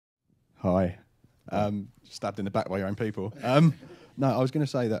Hi. Stabbed in the back by your own people. No, I was going to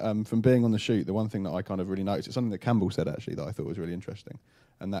say that from being on the shoot, the one thing that I kind of really noticed, it's something that Campbell said actually that I thought was really interesting,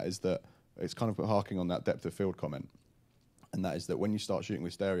 and that is that it's kind of harking on that depth of field comment, and that is that when you start shooting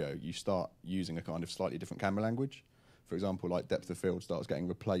with stereo, you start using a kind of slightly different camera language. For example, like depth of field starts getting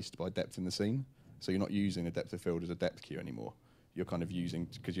replaced by depth in the scene, so you're not using a depth of field as a depth cue anymore. You're kind of using,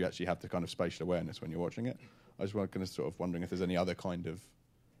 because you actually have the kind of spatial awareness when you're watching it. I was kind of sort of wondering if there's any other kind of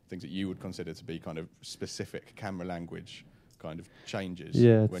things that you would consider to be kind of specific camera language kind of changes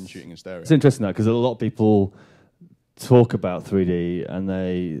when shooting in stereo. It's interesting that because a lot of people talk about 3D and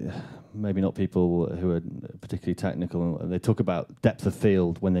they, maybe not people who are particularly technical, they talk about depth of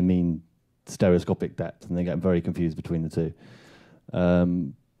field when they mean stereoscopic depth, and they get very confused between the two.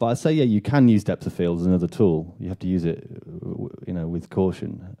 But I'd say, yeah, you can use depth of field as another tool. You have to use it, with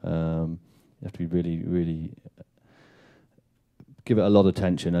caution. You have to be really, really give it a lot of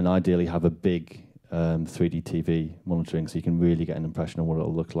attention, and ideally have a big 3D TV monitoring so you can really get an impression of what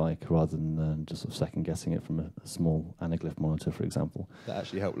it'll look like, rather than just sort of second guessing it from a small anaglyph monitor, for example. That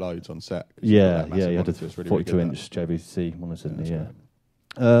actually helped loads on set. Yeah, you had a 42-inch JVC monitor, didn't you? Yeah.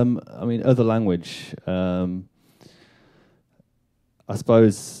 I mean, other language. I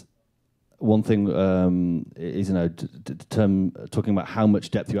suppose one thing is, talking about how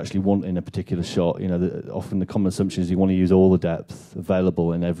much depth you actually want in a particular shot. Often the common assumption is you want to use all the depth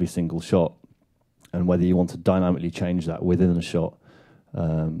available in every single shot, and whether you want to dynamically change that within a shot.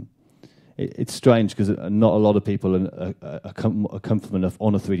 It's strange because not a lot of people are comfortable enough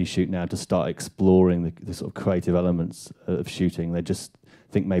on a 3D shoot now to start exploring the sort of creative elements of shooting. They just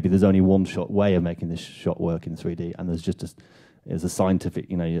think maybe there's only one way of making this shot work in 3D, and there's a scientific,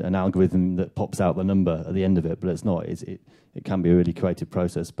 an algorithm that pops out the number at the end of it, but it's not. It can be a really creative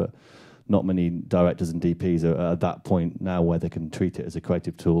process, but not many directors and DPs are at that point now where they can treat it as a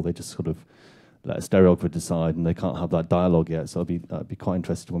creative tool. They just sort of let a stereographer decide, and they can't have that dialogue yet. So I'd be quite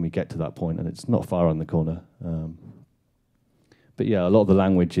interested when we get to that point, and it's not far on the corner. But yeah, a lot of the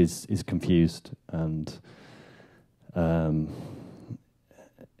language is confused, and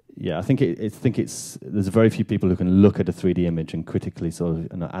yeah, I think there's very few people who can look at a 3D image and critically sort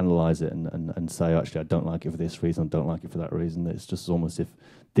of analyze it and say, actually, I don't like it for this reason, I don't like it for that reason. It's just almost if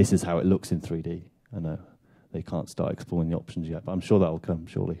this is how it looks in 3D. I know they can't start exploring the options yet, but I'm sure that'll come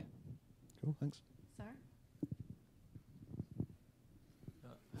shortly. Cool, thanks. Sarah?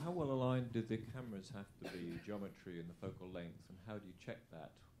 How well aligned do the cameras have to be, geometry and the focal length, and how do you check that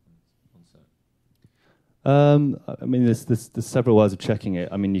on set? I mean, there's several ways of checking it.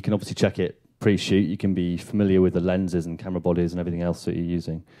 I mean, you can obviously check it pre-shoot. You can be familiar with the lenses and camera bodies and everything else that you're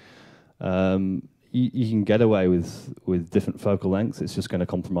using. You can get away with different focal lengths. It's just going to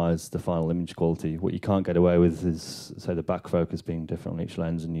compromise the final image quality. What you can't get away with is, say, the back focus being different on each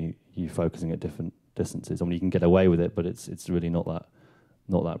lens and you focusing at different distances. I mean, you can get away with it, but it's really not that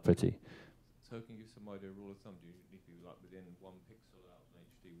pretty. So can you give some idea, rule of thumb? Do you need to be like within 1 pixel out of an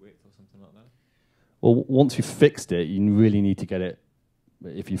HD width or something like that? Well, once you've fixed it, you really need to get it,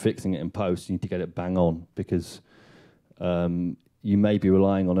 if you're fixing it in post, you need to get it bang on, because you may be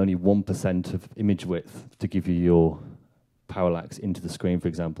relying on only 1% of image width to give you your parallax into the screen, for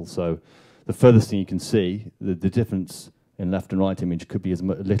example. So the furthest thing you can see, the difference in left and right image could be as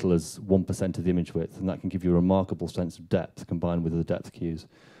little as 1% of the image width, and that can give you a remarkable sense of depth combined with the depth cues.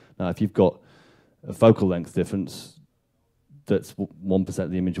 Now, if you've got a focal length difference that's 1%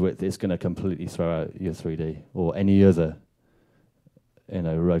 of the image width, it's going to completely throw out your 3D or any other,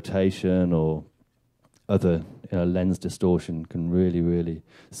 rotation or other lens distortion can really.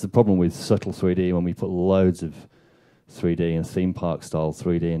 It's the problem with subtle 3D. When we put loads of 3D and theme park style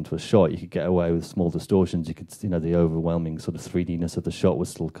 3D into a shot, you could get away with small distortions. You could, the overwhelming sort of 3D-ness of the shot would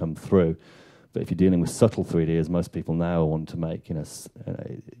still come through. But if you're dealing with subtle 3D, as most people now want to make,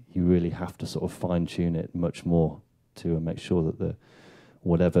 you really have to sort of fine-tune it much more to make sure that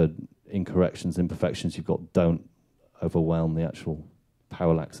whatever incorrections, imperfections you've got don't overwhelm the actual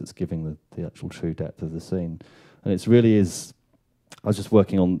parallax that's giving the actual true depth of the scene. And it's really is, I was just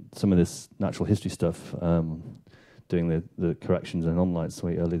working on some of this natural history stuff, doing the corrections in OnLight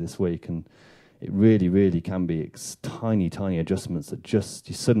Suite early this week, and it really can be tiny adjustments that just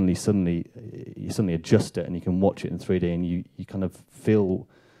you suddenly adjust it, and you can watch it in 3D, and you kind of feel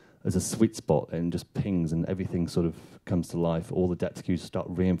as a sweet spot, and just pings, and everything sort of comes to life. All the depth cues start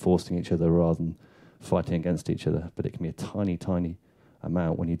reinforcing each other rather than fighting against each other. But it can be a tiny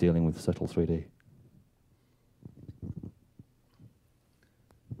amount when you're dealing with subtle 3D.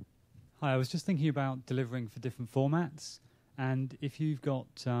 Hi, I was just thinking about delivering for different formats, and if you've got,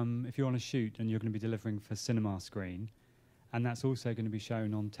 if you're on a shoot and you're going to be delivering for cinema screen, and that's also going to be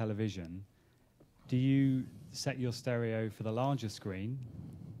shown on television, do you set your stereo for the larger screen,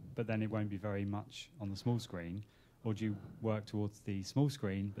 but then it won't be very much on the small screen? Or do you work towards the small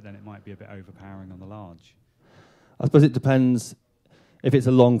screen, but then it might be a bit overpowering on the large? I suppose it depends. If it's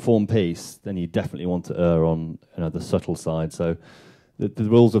a long-form piece, then you definitely want to err on the subtle side. So the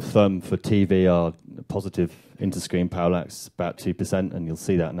rules of thumb for TV are positive inter-screen parallax about 2%, and you'll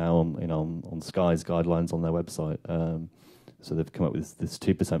see that now on Sky's guidelines on their website. So they've come up with this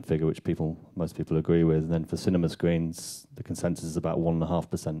 2% figure, which most people agree with. And then for cinema screens, the consensus is about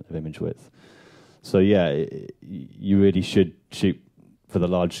 1.5% of image width. So yeah, you really should shoot for the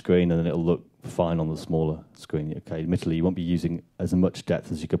large screen, and then it'll look fine on the smaller screen. Okay, admittedly, you won't be using as much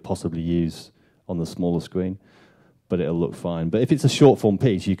depth as you could possibly use on the smaller screen, but it'll look fine. But if it's a short form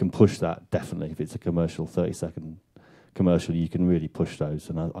piece, you can push that, definitely. If it's a commercial, 30-second commercial, you can really push those,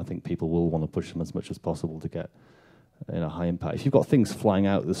 and I think people will want to push them as much as possible to get high impact. If you've got things flying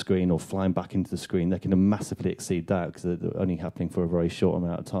out of the screen or flying back into the screen, they can massively exceed that because they're only happening for a very short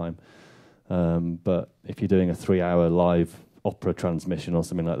amount of time. But if you're doing a 3-hour live opera transmission or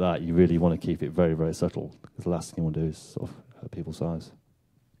something like that, you really want to keep it very, very subtle, because the last thing you want to do is sort of hurt people's eyes.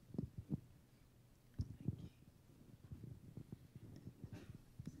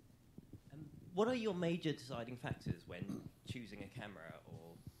 What are your major deciding factors when choosing a camera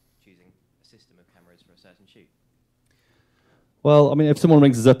or choosing a system of cameras for a certain shoot? Well, I mean, if someone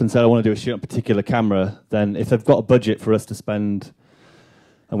rings us up and says, I want to do a shoot on a particular camera, then if they've got a budget for us to spend,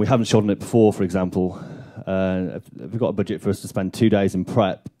 and we haven't shot on it before, for example, if we've got a budget for us to spend 2 days in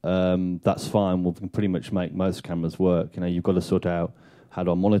prep, that's fine. We can pretty much make most cameras work. You've got to sort out, how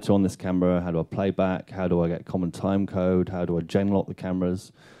do I monitor on this camera? How do I play back? How do I get common time code? How do I gen-lock the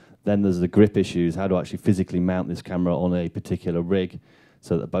cameras? Then there's the grip issues. How do I actually physically mount this camera on a particular rig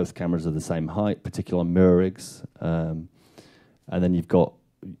so that both cameras are the same height, particularly on mirror rigs? And then you've got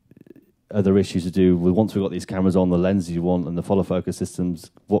other issues to do with, once we've got these cameras on, the lenses you want and the follow focus systems,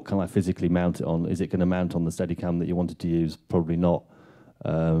 what can I physically mount it on? Is it going to mount on the Steadicam that you wanted to use? Probably not.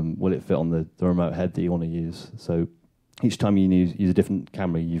 Will it fit on the remote head that you want to use? So each time you use a different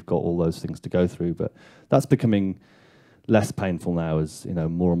camera, you've got all those things to go through. But that's becoming less painful now, as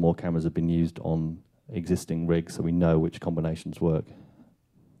more and more cameras have been used on existing rigs, so we know which combinations work.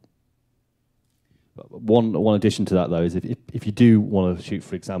 One addition to that, though, is if you do want to shoot,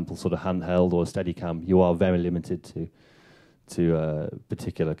 for example, sort of handheld or a Steadicam, you are very limited to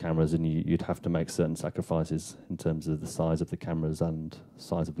particular cameras, and you'd have to make certain sacrifices in terms of the size of the cameras and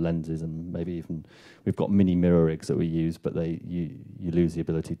size of lenses, and maybe even we've got mini mirror rigs that we use, but you lose the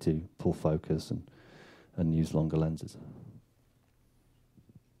ability to pull focus and use longer lenses.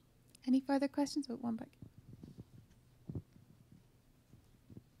 Any further questions? Oh, one back.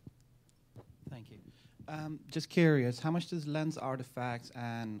 Thank you. Just curious, how much does lens artifacts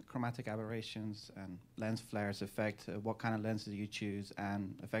and chromatic aberrations and lens flares affect what kind of lenses you choose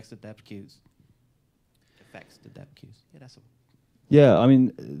and affects the depth cues? Affects the depth cues. Yeah, that's all. Yeah, I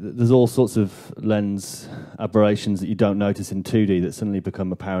mean, there's all sorts of lens aberrations that you don't notice in 2D that suddenly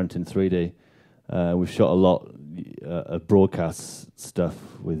become apparent in 3D. We've shot a lot of broadcast stuff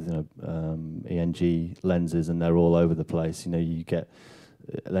with ENG lenses, and they're all over the place. You get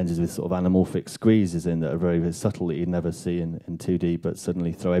lenses with sort of anamorphic squeezes in that are very, very subtle that you'd never see in 2D, but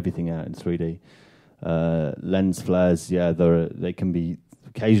suddenly throw everything out in 3D. Lens flares, yeah, they can be,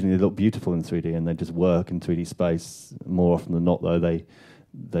 occasionally they look beautiful in 3D and they just work in 3D space. More often than not, though, they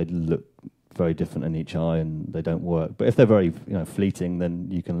look very different in each eye and they don't work. But if they're very fleeting, then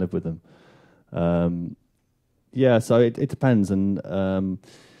you can live with them. Yeah, so it depends, and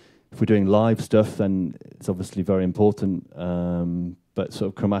if we're doing live stuff, then it's obviously very important. But sort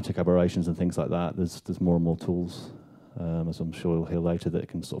of chromatic aberrations and things like that, there's more and more tools, as I'm sure you'll hear later, that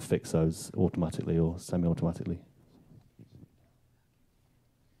can sort of fix those automatically or semi-automatically.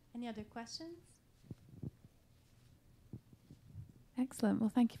 Any other questions? Excellent. Well,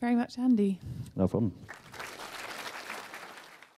 thank you very much, Andy. No problem.